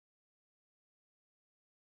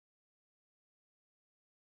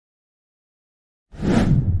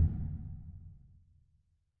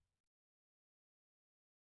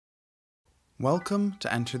Welcome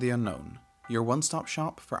to Enter the Unknown, your one-stop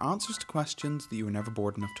shop for answers to questions that you were never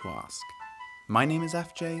bored enough to ask. My name is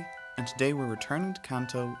FJ, and today we're returning to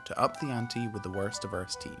Kanto to up the ante with the worst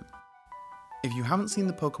diverse team. If you haven't seen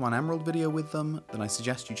the Pokémon Emerald video with them, then I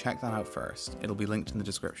suggest you check that out first. It'll be linked in the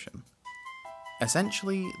description.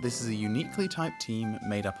 Essentially, this is a uniquely typed team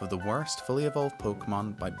made up of the worst fully evolved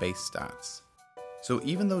Pokémon by base stats. So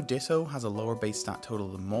even though Ditto has a lower base stat total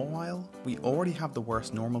than Mawile, we already have the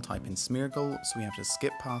worst normal type in Smeargle, so we have to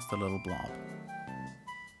skip past the little blob.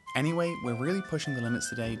 Anyway, we're really pushing the limits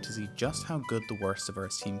today to see just how good the worst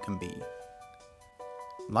diverse team can be.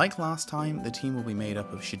 Like last time, the team will be made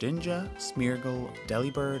up of Shedinja, Smeargle,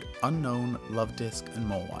 Delibird, Unown, Lovedisk, and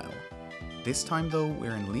Mawile. This time though,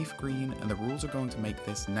 we're in Leaf Green, and the rules are going to make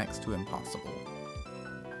this next to impossible.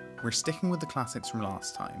 We're sticking with the classics from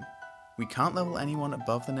last time. We can't level anyone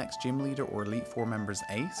above the next gym leader or Elite Four member's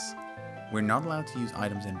ace, we're not allowed to use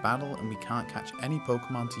items in battle, and we can't catch any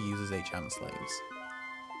Pokemon to use as HM slaves.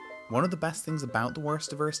 One of the best things about the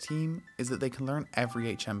worst diverse team is that they can learn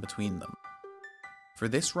every HM between them. For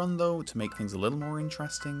this run though, to make things a little more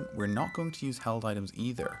interesting, we're not going to use held items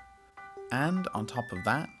either. And on top of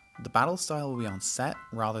that, the battle style will be on set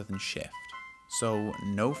rather than shift, so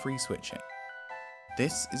no free switching.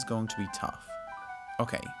 This is going to be tough.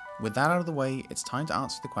 Okay. With that out of the way, it's time to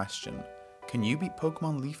answer the question, can you beat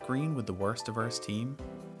Pokemon Leaf Green with the worst diverse team?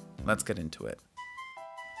 Let's get into it.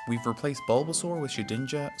 We've replaced Bulbasaur with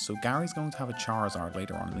Shedinja, so Gary's going to have a Charizard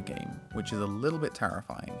later on in the game, which is a little bit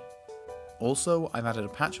terrifying. Also, I've added a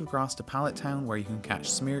patch of grass to Pallet Town where you can catch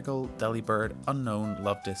Smeargle, Delibird, Unown,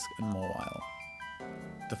 Lovedisk, and Mawile.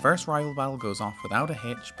 The first rival battle goes off without a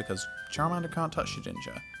hitch because Charmander can't touch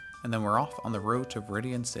Shedinja, and then we're off on the road to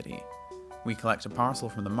Viridian City. We collect a parcel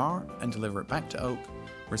from the Mar and deliver it back to Oak,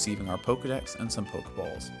 receiving our Pokédex and some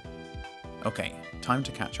Pokéballs. Okay, time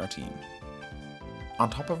to catch our team. On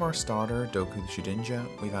top of our starter, Doku the Shedinja,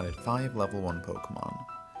 we've added 5 level 1 Pokémon.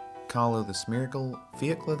 Carlo the Smeargle,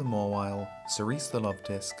 Fiacla the Mawile, Cerise the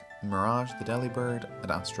Lovedisk, Mirage the Delibird, and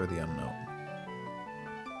Astro the Unown.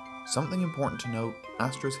 Something important to note,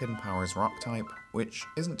 Astro's hidden power is Rock type, which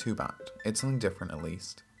isn't too bad, it's something different at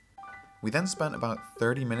least. We then spent about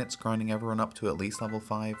 30 minutes grinding everyone up to at least level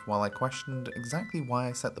 5 while I questioned exactly why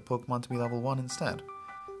I set the Pokemon to be level 1 instead.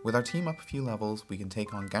 With our team up a few levels, we can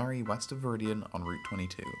take on Gary west of Viridian on Route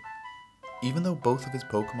 22. Even though both of his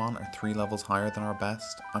Pokemon are 3 levels higher than our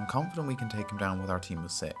best, I'm confident we can take him down with our team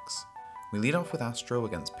of 6. We lead off with Astro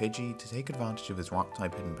against Pidgey to take advantage of his Rock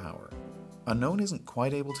type hidden power. Unown isn't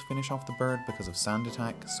quite able to finish off the bird because of Sand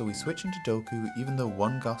Attack, so we switch into Doku even though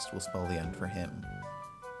one gust will spell the end for him.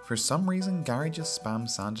 For some reason, Gary just spams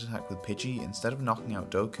Sand Attack with Pidgey instead of knocking out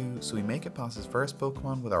Doku, so we make it past his first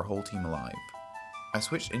Pokemon with our whole team alive. I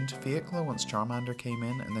switched into Fiacla once Charmander came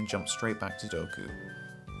in and then jumped straight back to Doku.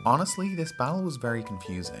 Honestly, this battle was very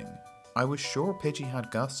confusing. I was sure Pidgey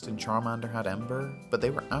had Gust and Charmander had Ember, but they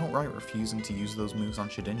were outright refusing to use those moves on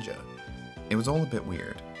Shedinja. It was all a bit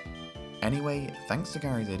weird. Anyway, thanks to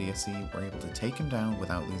Gary's idiocy, we're able to take him down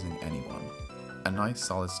without losing anyone. A nice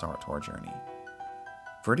solid start to our journey.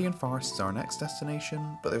 Viridian Forest is our next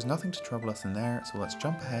destination, but there's nothing to trouble us in there, so let's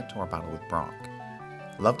jump ahead to our battle with Brock.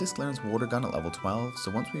 Lovedisk learns Water Gun at level 12,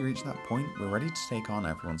 so once we reach that point, we're ready to take on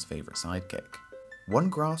everyone's favourite sidekick. One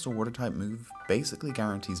grass or water type move basically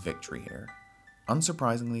guarantees victory here.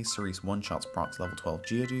 Unsurprisingly, Cerise one-shots Brock's level 12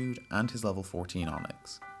 Geodude and his level 14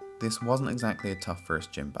 Onix. This wasn't exactly a tough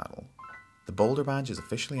first gym battle. The Boulder Badge is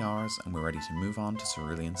officially ours, and we're ready to move on to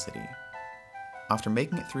Cerulean City. After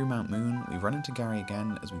making it through Mount Moon, we run into Gary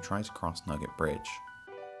again as we try to cross Nugget Bridge.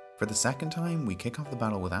 For the second time, we kick off the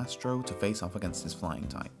battle with Astro to face off against his flying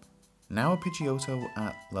type. Now a Pidgeotto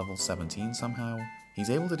at level 17 somehow, he's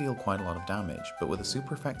able to deal quite a lot of damage, but with a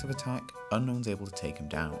super effective attack, Unown's able to take him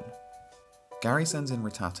down. Gary sends in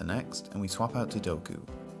Rattata next, and we swap out to Doku.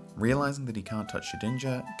 Realizing that he can't touch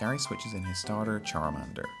Shedinja, Gary switches in his starter,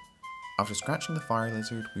 Charmander. After scratching the Fire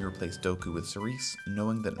Lizard, we replace Doku with Cerise,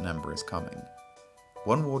 knowing that an Ember is coming.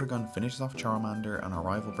 One Water Gun finishes off Charmander and our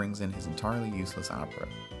rival brings in his entirely useless Abra.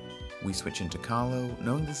 We switch into Carlo,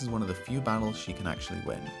 knowing this is one of the few battles she can actually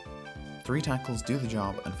win. 3 tackles do the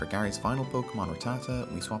job, and for Gary's final Pokemon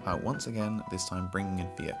Rattata, we swap out once again, this time bringing in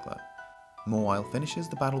Fiacla. Mawile finishes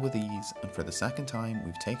the battle with ease, and for the second time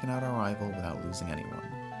we've taken out our rival without losing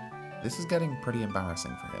anyone. This is getting pretty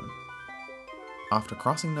embarrassing for him. After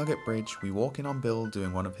crossing Nugget Bridge, we walk in on Bill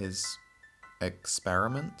doing one of his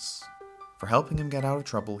experiments. For helping him get out of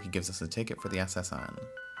trouble, he gives us a ticket for the SS Anne.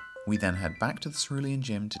 We then head back to the Cerulean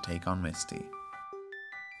Gym to take on Misty.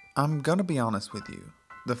 I'm gonna be honest with you,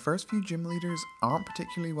 the first few gym leaders aren't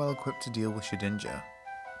particularly well equipped to deal with Shedinja.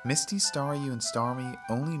 Misty, Staryu and Starmie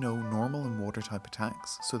only know normal and water type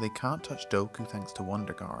attacks, so they can't touch Doku thanks to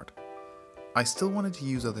Wonder Guard. I still wanted to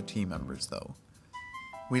use other team members though.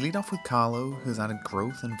 We lead off with Carlo, who's added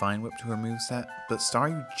Growth and Vine Whip to her moveset, but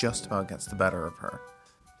Staryu just about gets the better of her.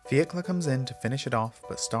 Fiacla comes in to finish it off,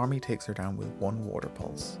 but Starmie takes her down with one Water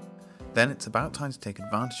Pulse. Then it's about time to take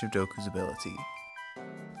advantage of Doku's ability.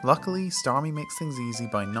 Luckily, Starmie makes things easy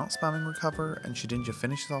by not spamming Recover, and Shedinja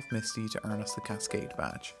finishes off Misty to earn us the Cascade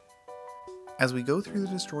badge. As we go through the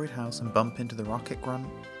destroyed house and bump into the Rocket Grunt,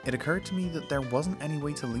 it occurred to me that there wasn't any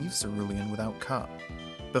way to leave Cerulean without Cut.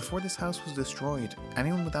 Before this house was destroyed,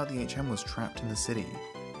 anyone without the HM was trapped in the city.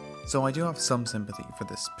 So I do have some sympathy for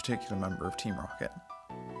this particular member of Team Rocket.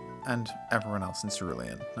 And everyone else in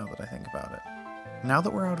Cerulean, now that I think about it. Now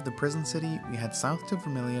that we're out of the prison city, we head south to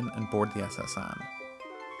Vermilion and board the SS Anne.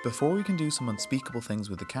 Before we can do some unspeakable things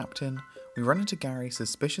with the captain, we run into Gary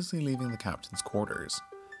suspiciously leaving the captain's quarters.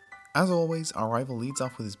 As always, our rival leads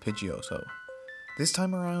off with his Pidgeotto. This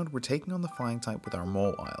time around, we're taking on the flying type with our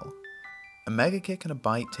Mawile. A Mega Kick and a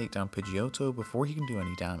Bite take down Pidgeotto before he can do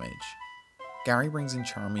any damage. Gary brings in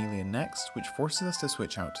Charmeleon next, which forces us to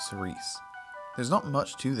switch out to Cerise. There's not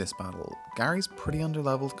much to this battle. Gary's pretty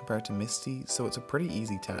underleveled compared to Misty, so it's a pretty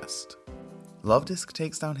easy test. Luvdisc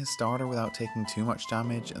takes down his starter without taking too much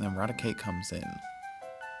damage, and then Raticate comes in.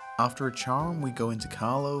 After a charm, we go into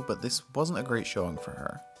Carlo, but this wasn't a great showing for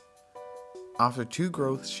her. After 2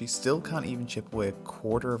 growths, she still can't even chip away a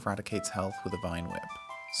quarter of Raticate's health with a Vine Whip,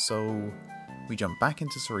 so we jump back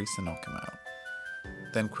into Cerise to knock him out.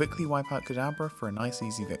 Then quickly wipe out Kadabra for a nice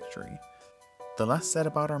easy victory. The less said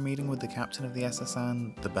about our meeting with the captain of the SS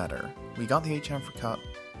Anne, the better. We got the HM for Cut,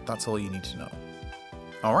 that's all you need to know.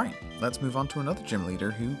 Alright, let's move on to another gym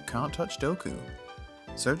leader who can't touch Doku.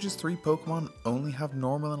 Surge's 3 Pokemon only have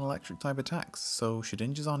normal and electric type attacks, so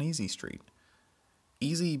Shedinja's on easy street.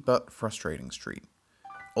 Easy but frustrating street.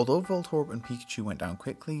 Although Voltorb and Pikachu went down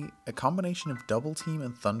quickly, a combination of Double Team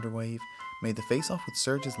and Thunder Wave made the face-off with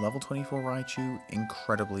Surge's level 24 Raichu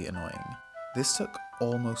incredibly annoying. This took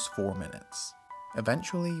almost 4 minutes.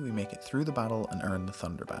 Eventually, we make it through the battle and earn the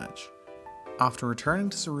Thunder Badge. After returning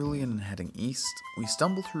to Cerulean and heading east, we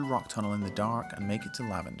stumble through Rock Tunnel in the dark and make it to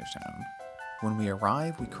Lavender Town. When we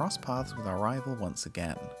arrive, we cross paths with our rival once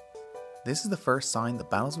again. This is the first sign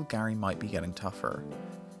that battles with Gary might be getting tougher.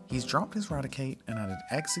 He's dropped his Raticate and added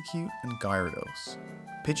Execute and Gyarados.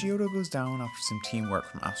 Pidgeotto goes down after some teamwork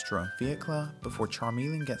from Astro and Fiacla before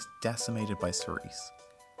Charmeleon gets decimated by Cerise.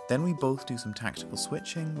 Then we both do some tactical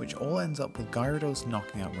switching, which all ends up with Gyarados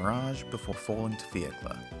knocking out Mirage before falling to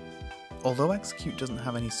Fiacla. Although Execute doesn't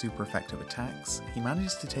have any super effective attacks, he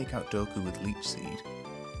manages to take out Doku with Leech Seed.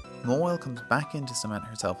 Mawile comes back in to cement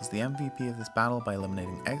herself as the MVP of this battle by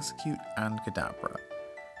eliminating Execute and Kadabra.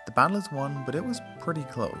 The battle is won, but it was pretty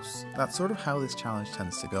close. That's sort of how this challenge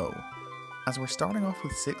tends to go. As we're starting off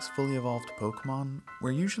with 6 fully evolved Pokemon,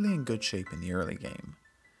 we're usually in good shape in the early game.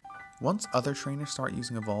 Once other trainers start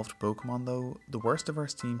using evolved Pokemon though, the worst of our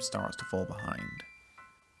team starts to fall behind.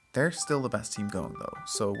 They're still the best team going though,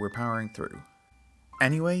 so we're powering through.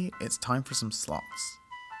 Anyway, it's time for some slots.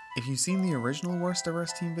 If you've seen the original Worst of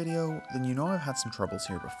Worst Team video, then you know I've had some troubles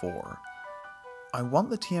here before. I want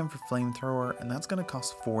the TM for Flamethrower, and that's going to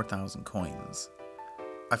cost 4,000 coins.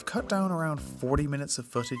 I've cut down around 40 minutes of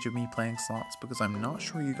footage of me playing slots because I'm not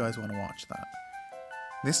sure you guys want to watch that.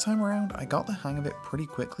 This time around, I got the hang of it pretty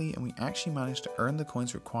quickly and we actually managed to earn the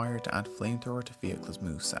coins required to add Flamethrower to Fiacla's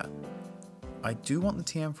moveset. I do want the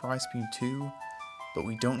TM for Ice Beam too, but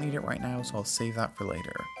we don't need it right now, so I'll save that for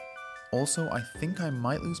later. Also, I think I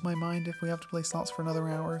might lose my mind if we have to play slots for another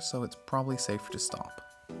hour, so it's probably safer to stop.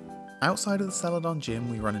 Outside of the Celadon gym,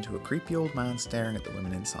 we run into a creepy old man staring at the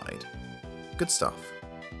women inside. Good stuff.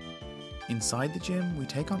 Inside the gym, we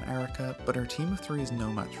take on Erica, but her team of 3 is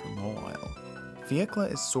no match for Mawile.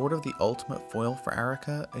 Fiacla is sort of the ultimate foil for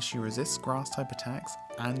Erica, as she resists grass type attacks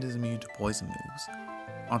and is immune to poison moves.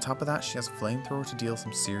 On top of that, she has Flamethrower to deal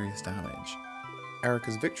some serious damage.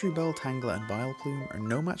 Erica's Victory Bell, Tangela and Vileplume are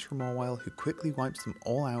no match for Mawile, who quickly wipes them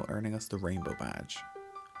all out, earning us the Rainbow Badge.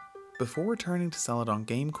 Before returning to Celadon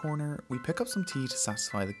Game Corner, we pick up some tea to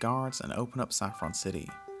satisfy the guards and open up Saffron City.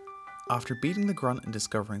 After beating the Grunt and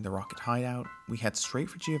discovering the Rocket hideout, we head straight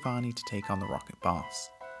for Giovanni to take on the Rocket boss.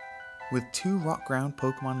 With 2 Rock Ground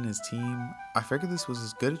Pokemon in his team, I figured this was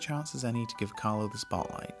as good a chance as any to give Carlo the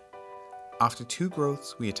spotlight. After 2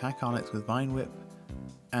 growths, we attack Onyx with Vine Whip,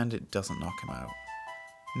 and it doesn't knock him out.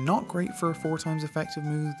 Not great for a 4 times effective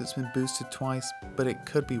move that's been boosted twice, but it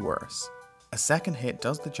could be worse. A second hit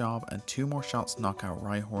does the job and 2 more shots knock out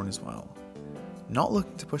Rhyhorn as well. Not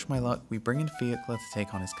looking to push my luck, we bring in Fiacla to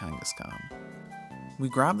take on his Kangaskhan. We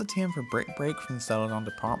grabbed the TM for Brick Break from the Celadon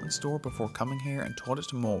department store before coming here and taught it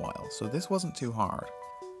to Mobile, so this wasn't too hard.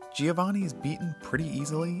 Giovanni is beaten pretty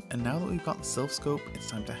easily, and now that we've got the Sylph Scope, it's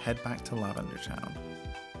time to head back to Lavender Town.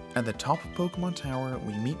 At the top of Pokemon Tower,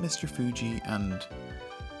 we meet Mr. Fuji and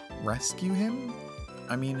rescue him?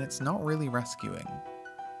 I mean, it's not really rescuing.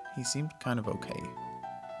 He seemed kind of okay.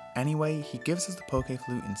 Anyway, he gives us the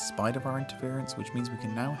Pokeflute in spite of our interference, which means we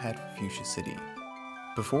can now head for Fuchsia City.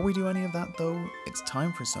 Before we do any of that though, it's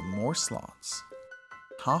time for some more slots.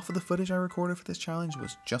 Half of the footage I recorded for this challenge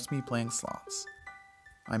was just me playing slots.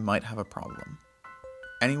 I might have a problem.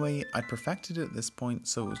 Anyway, I'd perfected it at this point,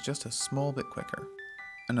 so it was just a small bit quicker.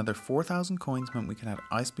 Another 4,000 coins meant we could add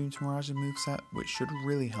Ice Beam to Mirage's moveset, which should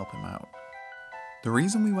really help him out. The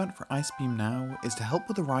reason we went for Ice Beam now is to help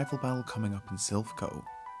with the rival battle coming up in Sylph Co.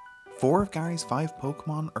 4 of Gary's 5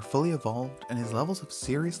 Pokemon are fully evolved and his levels have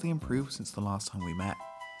seriously improved since the last time we met.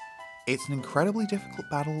 It's an incredibly difficult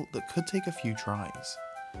battle that could take a few tries.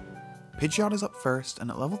 Pidgeot is up first, and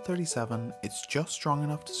at level 37, it's just strong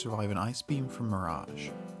enough to survive an Ice Beam from Mirage.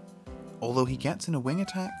 Although he gets in a wing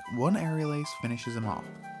attack, one Aerial Ace finishes him off.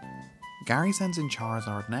 Gary sends in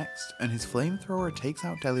Charizard next, and his Flamethrower takes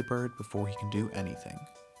out Delibird before he can do anything.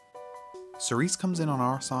 Cerise comes in on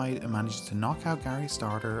our side and manages to knock out Gary's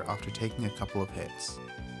starter after taking a couple of hits.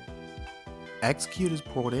 Execute is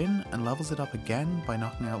brought in and levels it up again by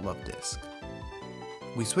knocking out Love Disc.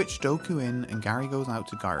 We switch Doku in and Gary goes out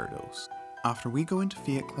to Gyarados. After we go into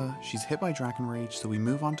Fiacla, she's hit by Dragon Rage, so we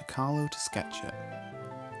move on to Carlo to sketch it.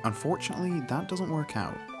 Unfortunately, that doesn't work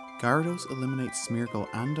out. Gyarados eliminates Smeargle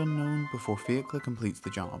and Unown before Fiacla completes the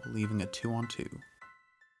job, leaving a 2-on-2.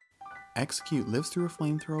 Execute lives through a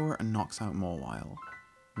Flamethrower and knocks out Mawile.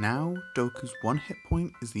 Now, Doku's one hit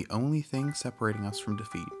point is the only thing separating us from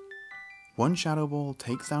defeat. One Shadow Ball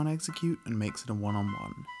takes down Execute and makes it a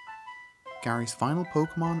 1-on-1. Gary's final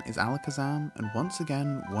Pokemon is Alakazam, and once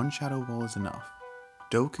again, one Shadow Ball is enough.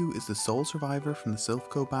 Doku is the sole survivor from the Sylph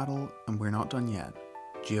Co battle, and we're not done yet.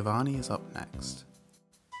 Giovanni is up next.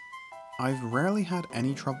 I've rarely had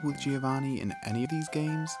any trouble with Giovanni in any of these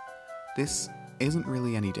games. This isn't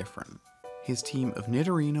really any different. His team of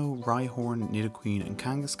Nidorino, Rhyhorn, Nidoqueen and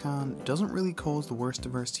Kangaskhan doesn't really cause the worst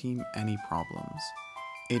of our team any problems.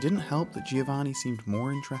 It didn't help that Giovanni seemed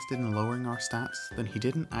more interested in lowering our stats than he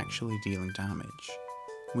did in actually dealing damage.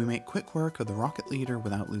 We make quick work of the Rocket Leader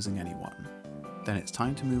without losing anyone. Then it's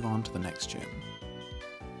time to move on to the next gym.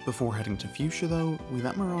 Before heading to Fuchsia though, we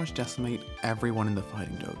let Mirage decimate everyone in the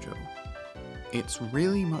fighting dojo. It's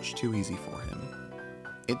really much too easy for him.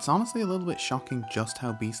 It's honestly a little bit shocking just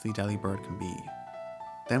how beastly Delibird can be.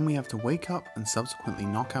 Then we have to wake up and subsequently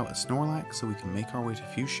knock out a Snorlax so we can make our way to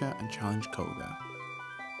Fuchsia and challenge Koga.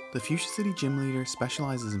 The Fuchsia City gym leader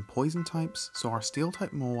specialises in poison types, so our steel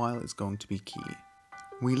type Mawile is going to be key.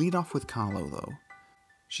 We lead off with Carlo though.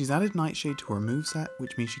 She's added Nightshade to her moveset,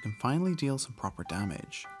 which means she can finally deal some proper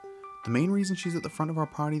damage. The main reason she's at the front of our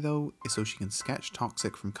party though is so she can sketch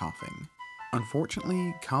Toxic from coughing.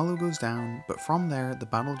 Unfortunately, Carlo goes down, but from there the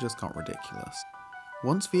battle just got ridiculous.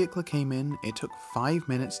 Once Fiacla came in, it took 5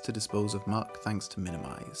 minutes to dispose of Muck thanks to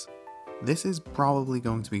Minimize. This is probably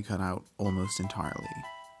going to be cut out almost entirely.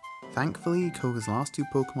 Thankfully, Koga's last 2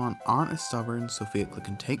 Pokemon aren't as stubborn, so Fiacla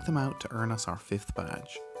can take them out to earn us our 5th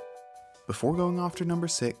badge. Before going after number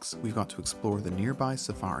 6, we've got to explore the nearby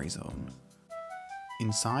Safari Zone.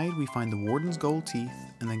 Inside, we find the Warden's gold teeth,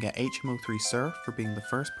 and then get HM03 Surf for being the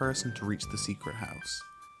first person to reach the secret house.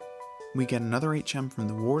 We get another HM from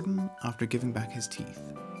the Warden after giving back his teeth.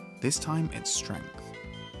 This time it's Strength.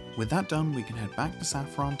 With that done, we can head back to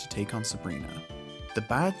Saffron to take on Sabrina. The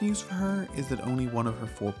bad news for her is that only one of her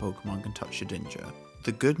 4 Pokemon can touch Shedinja.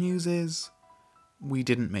 The good news is, we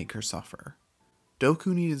didn't make her suffer.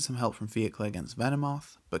 Doku needed some help from Fiacla against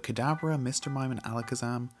Venomoth, but Kadabra, Mr. Mime and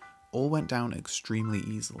Alakazam all went down extremely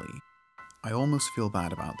easily. I almost feel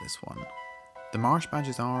bad about this one. The Marsh badge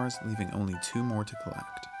is ours, leaving only 2 more to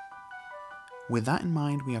collect. With that in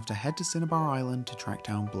mind, we have to head to Cinnabar Island to track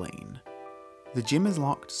down Blaine. The gym is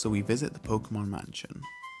locked, so we visit the Pokemon Mansion.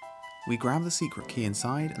 We grab the secret key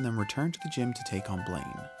inside and then return to the gym to take on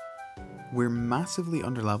Blaine. We're massively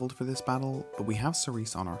underleveled for this battle, but we have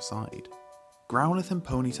Cerise on our side. Growlithe and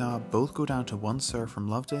Ponyta both go down to 1 Surf from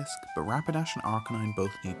Love Disc, but Rapidash and Arcanine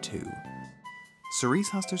both need 2. Cerise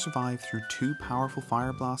has to survive through 2 powerful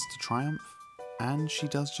Fire Blasts to triumph, and she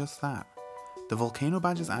does just that. The Volcano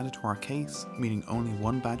badge is added to our case, meaning only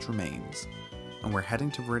 1 badge remains, and we're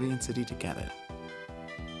heading to Viridian City to get it.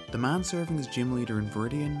 The man serving as gym leader in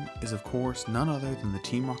Viridian is of course none other than the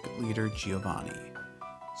Team Rocket leader Giovanni.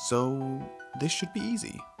 So this should be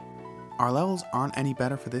easy. Our levels aren't any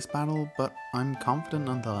better for this battle, but I'm confident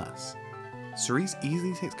nonetheless. Cerise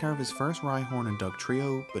easily takes care of his first Rhyhorn and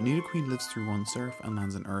Dugtrio, but Nidoqueen lives through one Surf and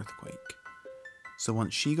lands an Earthquake. So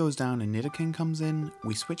once she goes down and Nidoking comes in,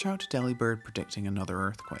 we switch out to Delibird predicting another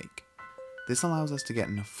Earthquake. This allows us to get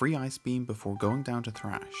in a free Ice Beam before going down to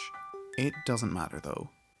Thrash. It doesn't matter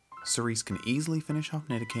though. Cerise can easily finish off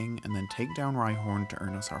Nidoking and then take down Rhyhorn to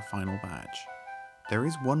earn us our final badge. There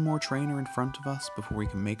is one more trainer in front of us before we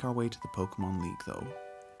can make our way to the Pokemon League though.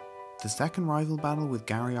 The second rival battle with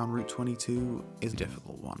Gary on Route 22 is a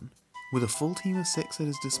difficult one. With a full team of 6 at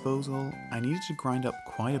his disposal, I needed to grind up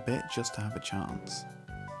quite a bit just to have a chance.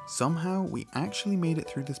 Somehow, we actually made it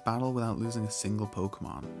through this battle without losing a single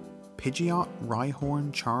Pokemon. Pidgeot,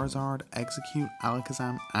 Rhyhorn, Charizard, Execute,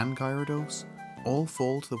 Alakazam and Gyarados all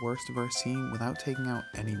fall to the worst of our team without taking out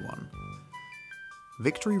anyone.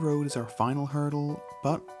 Victory Road is our final hurdle,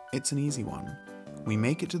 but it's an easy one. We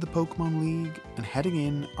make it to the Pokemon League, and heading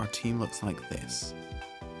in, our team looks like this.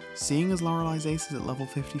 Seeing as Lorelei's ace is at level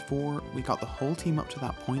 54, we got the whole team up to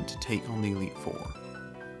that point to take on the Elite Four.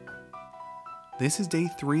 This is day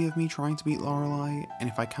 3 of me trying to beat Lorelei, and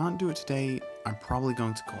if I can't do it today, I'm probably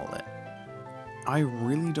going to call it. I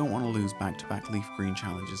really don't want to lose back-to-back Leaf Green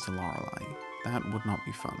challenges to Lorelei. That would not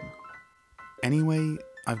be fun. Anyway,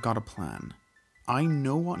 I've got a plan. I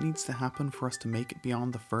know what needs to happen for us to make it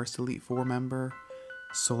beyond the first Elite Four member,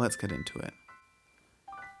 so let's get into it.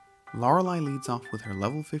 Lorelei leads off with her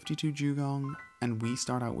level 52 Dugong, and we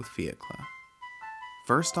start out with Fiacla.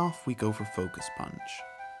 First off, we go for Focus Punch.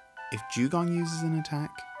 If Dugong uses an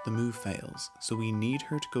attack, the move fails, so we need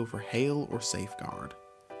her to go for Hail or Safeguard.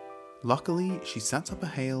 Luckily, she sets up a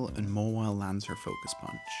Hail and Mawile lands her Focus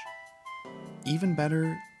Punch. Even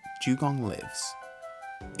better, Dugong lives.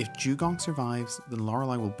 If Dugong survives, then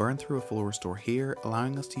Lorelei will burn through a full restore here,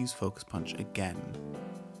 allowing us to use Focus Punch again.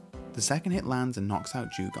 The second hit lands and knocks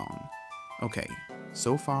out Dugong. Okay,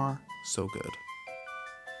 so far, so good.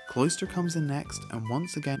 Cloyster comes in next, and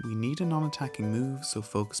once again we need a non-attacking move so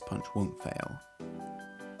Focus Punch won't fail.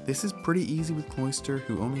 This is pretty easy with Cloyster,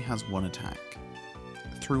 who only has one attack.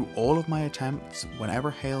 Through all of my attempts,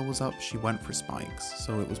 whenever Hail was up she went for Spikes,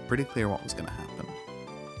 so it was pretty clear what was going to happen.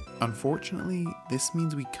 Unfortunately, this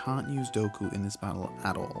means we can't use Doku in this battle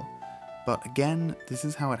at all, but again, this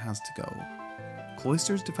is how it has to go.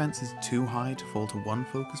 Cloyster's defense is too high to fall to one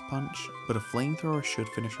Focus Punch, but a Flamethrower should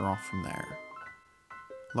finish her off from there.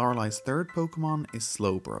 Lorelei's third Pokemon is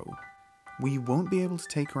Slowbro. We won't be able to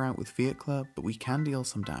take her out with Fiacla, but we can deal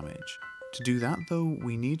some damage. To do that though,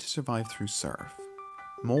 we need to survive through Surf.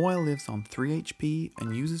 Mawile lives on 3 HP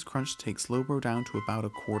and uses Crunch to take Slowbro down to about a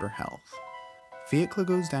quarter health. Fiacla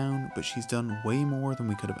goes down, but she's done way more than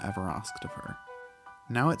we could have ever asked of her.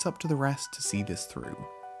 Now it's up to the rest to see this through.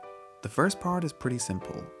 The first part is pretty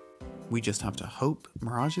simple. We just have to hope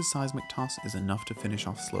Mirage's Seismic Toss is enough to finish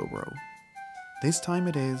off Slowbro. This time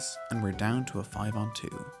it is, and we're down to a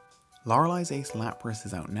 5-on-2. Lorelei's ace Lapras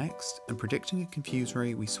is out next, and predicting a Confuse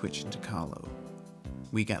Ray we switch into Carlo.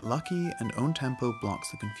 We get lucky and Own Tempo blocks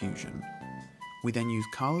the confusion. We then use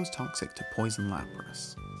Carlo's Toxic to poison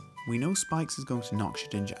Lapras. We know Spikes is going to knock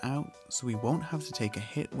Shedinja out, so we won't have to take a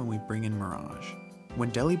hit when we bring in Mirage.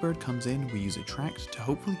 When Delibird comes in, we use Attract to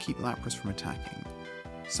hopefully keep Lapras from attacking.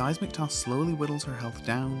 Seismic Toss slowly whittles her health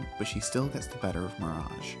down, but she still gets the better of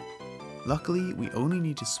Mirage. Luckily, we only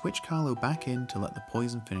need to switch Carlo back in to let the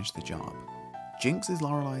poison finish the job. Jinx is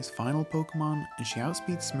Lorelei's final Pokemon, and she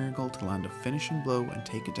outspeeds Smeargle to land a finishing blow and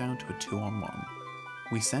take it down to a 2-on-1.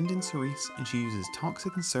 We send in Cerise, and she uses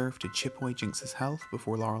Toxic and Surf to chip away Jinx's health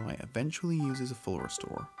before Lorelei eventually uses a full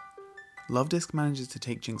restore. Luvdisc manages to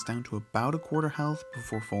take Jinx down to about a quarter health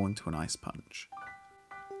before falling to an Ice Punch.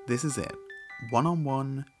 This is it.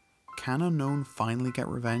 1-on-1, can Unown finally get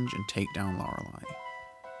revenge and take down Lorelei?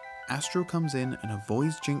 Astro comes in and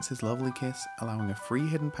avoids Jinx's lovely kiss, allowing a free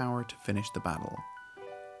hidden power to finish the battle.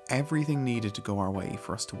 Everything needed to go our way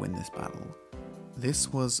for us to win this battle.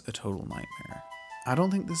 This was a total nightmare. I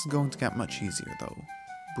don't think this is going to get much easier though.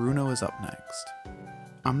 Bruno is up next.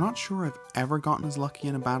 I'm not sure I've ever gotten as lucky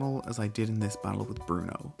in a battle as I did in this battle with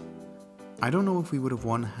Bruno. I don't know if we would have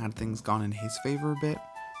won had things gone in his favour a bit,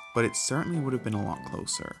 but it certainly would have been a lot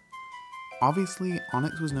closer. Obviously,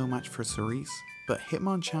 Onix was no match for Cerise, but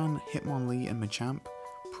Hitmonchan, Hitmonlee and Machamp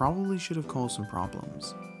probably should have caused some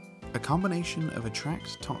problems. A combination of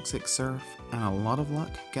Attract, Toxic, Surf, and a lot of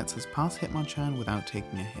luck gets us past Hitmonchan without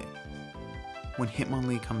taking a hit. When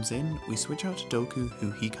Hitmonlee comes in, we switch out to Doku, who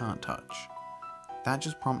he can't touch. That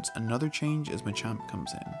just prompts another change as Machamp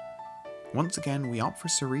comes in. Once again, we opt for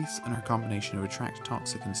Cerise and her combination of Attract,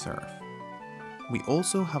 Toxic and Surf. We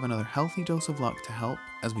also have another healthy dose of luck to help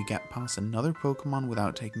as we get past another Pokemon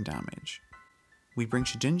without taking damage. We bring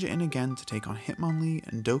Shedinja in again to take on Hitmonlee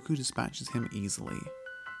and Doku dispatches him easily.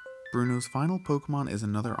 Bruno's final Pokemon is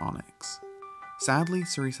another Onix. Sadly,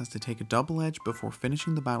 Cerise has to take a double edge before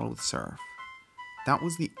finishing the battle with Surf. That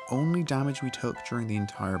was the only damage we took during the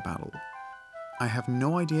entire battle. I have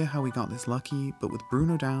no idea how we got this lucky, but with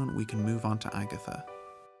Bruno down, we can move on to Agatha.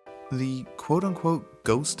 The quote-unquote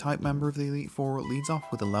ghost type member of the Elite Four leads off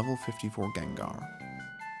with a level 54 Gengar.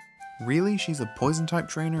 Really, she's a poison type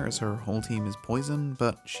trainer as her whole team is poison,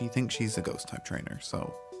 but she thinks she's a ghost type trainer,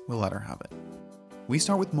 so we'll let her have it. We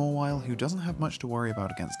start with Mawile, who doesn't have much to worry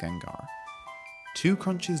about against Gengar. 2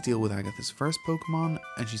 crunches deal with Agatha's first Pokemon,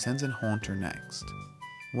 and she sends in Haunter next.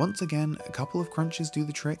 Once again, a couple of crunches do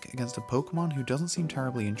the trick against a Pokemon who doesn't seem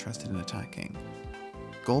terribly interested in attacking.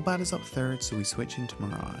 Golbat is up third, so we switch into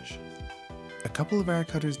Mirage. A couple of Air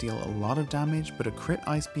Cutters deal a lot of damage, but a crit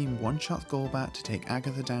Ice Beam one-shots Golbat to take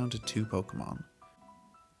Agatha down to 2 Pokemon.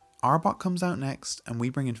 Arbok comes out next, and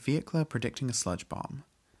we bring in Fiacla predicting a Sludge Bomb.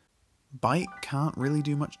 Bite can't really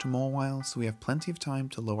do much to Mawile, so we have plenty of time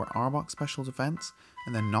to lower Arbok's special defense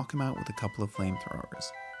and then knock him out with a couple of flamethrowers.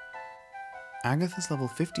 Agatha's level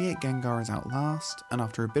 58 Gengar is out last, and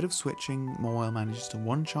after a bit of switching, Mawile manages to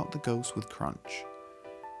one-shot the Ghost with Crunch.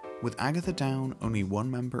 With Agatha down, only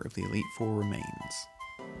one member of the Elite Four remains.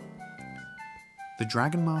 The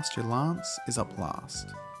Dragon Master Lance is up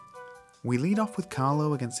last. We lead off with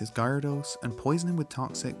Carlo against his Gyarados and poison him with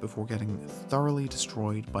Toxic before getting thoroughly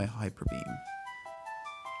destroyed by a Hyper Beam.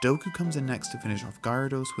 Doku comes in next to finish off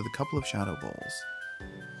Gyarados with a couple of Shadow Balls.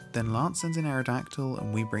 Then Lance sends in Aerodactyl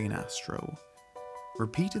and we bring in Astro.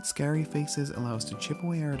 Repeated Scary Faces allow us to chip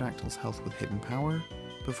away Aerodactyl's health with Hidden Power,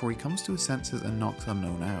 before he comes to his senses and knocks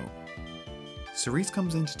Unown out. Cerise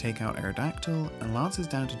comes in to take out Aerodactyl, and Lance is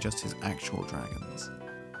down to just his actual dragons.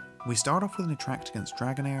 We start off with an Attract against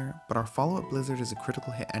Dragonair, but our follow-up Blizzard is a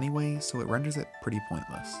critical hit anyway, so it renders it pretty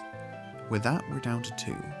pointless. With that, we're down to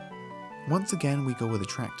 2. Once again, we go with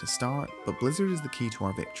Attract to start, but Blizzard is the key to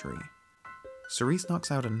our victory. Cerise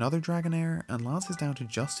knocks out another Dragonair, and Lance is down to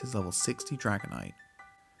just his level 60 Dragonite.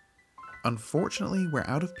 Unfortunately, we're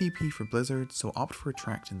out of PP for Blizzard, so opt for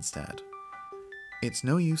Attract instead. It's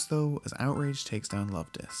no use though, as Outrage takes down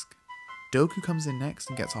Love Disc. Doku comes in next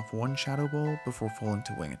and gets off one Shadow Ball before falling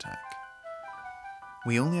to Wing Attack.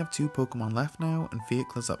 We only have 2 Pokemon left now, and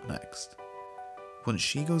Fiacla's up next. Once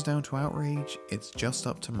she goes down to Outrage, it's just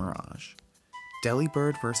up to Mirage.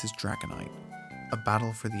 Delibird versus Dragonite, a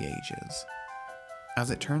battle for the ages.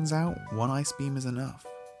 As it turns out, one Ice Beam is enough.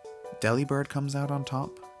 Delibird comes out on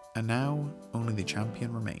top, and now, only the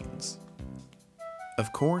champion remains.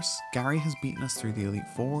 Of course, Gary has beaten us through the Elite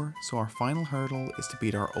Four, so our final hurdle is to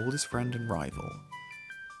beat our oldest friend and rival.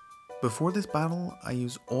 Before this battle, I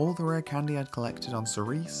used all the rare candy I'd collected on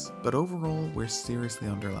Cerise, but overall we're seriously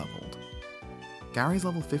underleveled. Gary's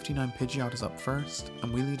level 59 Pidgeot is up first,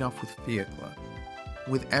 and we lead off with Fiacla.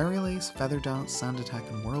 With Aerial Ace, Feather Dance, Sand Attack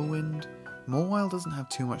and Whirlwind, Mawile doesn't have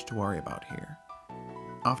too much to worry about here.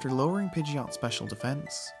 After lowering Pidgeot's special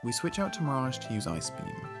defense, we switch out to Mirage to use Ice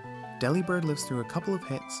Beam. Delibird lives through a couple of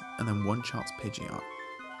hits and then one-shots Pidgeot.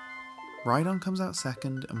 Rhydon comes out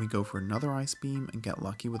second and we go for another Ice Beam and get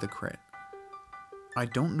lucky with a crit. I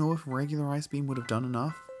don't know if a regular Ice Beam would have done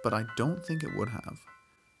enough, but I don't think it would have.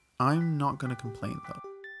 I'm not going to complain though.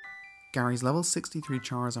 Gary's level 63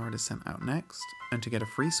 Charizard is sent out next, and to get a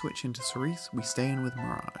free switch into Cerise, we stay in with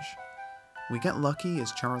Mirage. We get lucky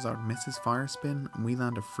as Charizard misses Fire Spin and we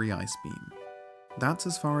land a free Ice Beam. That's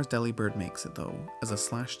as far as Delibird makes it though, as a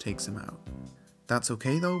Slash takes him out. That's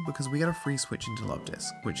okay though, because we get a free switch into Love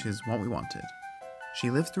Disc, which is what we wanted. She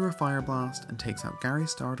lives through a Fire Blast and takes out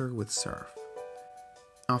Gary's starter with Surf.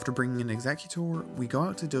 After bringing in Executor, we go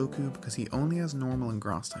out to Doku because he only has normal and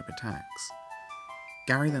grass type attacks.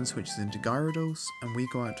 Gary then switches into Gyarados and we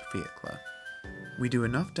go out to Fiacla. We do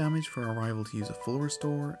enough damage for our rival to use a full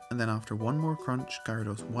restore, and then after one more crunch,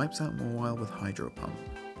 Gyarados wipes out Mawile with Hydro Pump.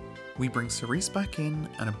 We bring Cerise back in,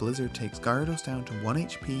 and a Blizzard takes Gyarados down to 1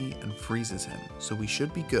 HP and freezes him, so we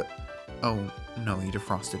should be good. Oh no, he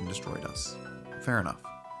defrosted and destroyed us. Fair enough.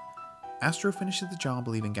 Astro finishes the job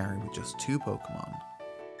leaving Gary with just 2 Pokemon.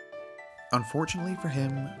 Unfortunately for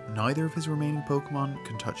him, neither of his remaining Pokemon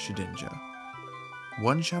can touch Shedinja.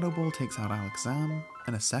 One Shadow Ball takes out Alakazam,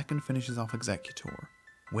 and a second finishes off Executor,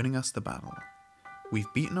 winning us the battle.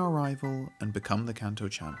 We've beaten our rival and become the Kanto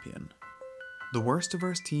champion. The worst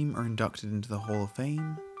diverse team are inducted into the Hall of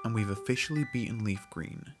Fame, and we've officially beaten Leaf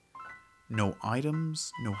Green. No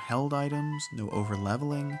items, no held items, no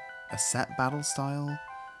overleveling, a set battle style.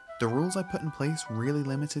 The rules I put in place really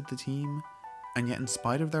limited the team, and yet in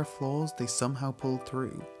spite of their flaws, they somehow pulled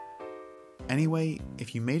through. Anyway,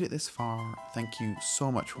 if you made it this far, thank you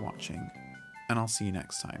so much for watching, and I'll see you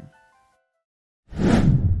next time.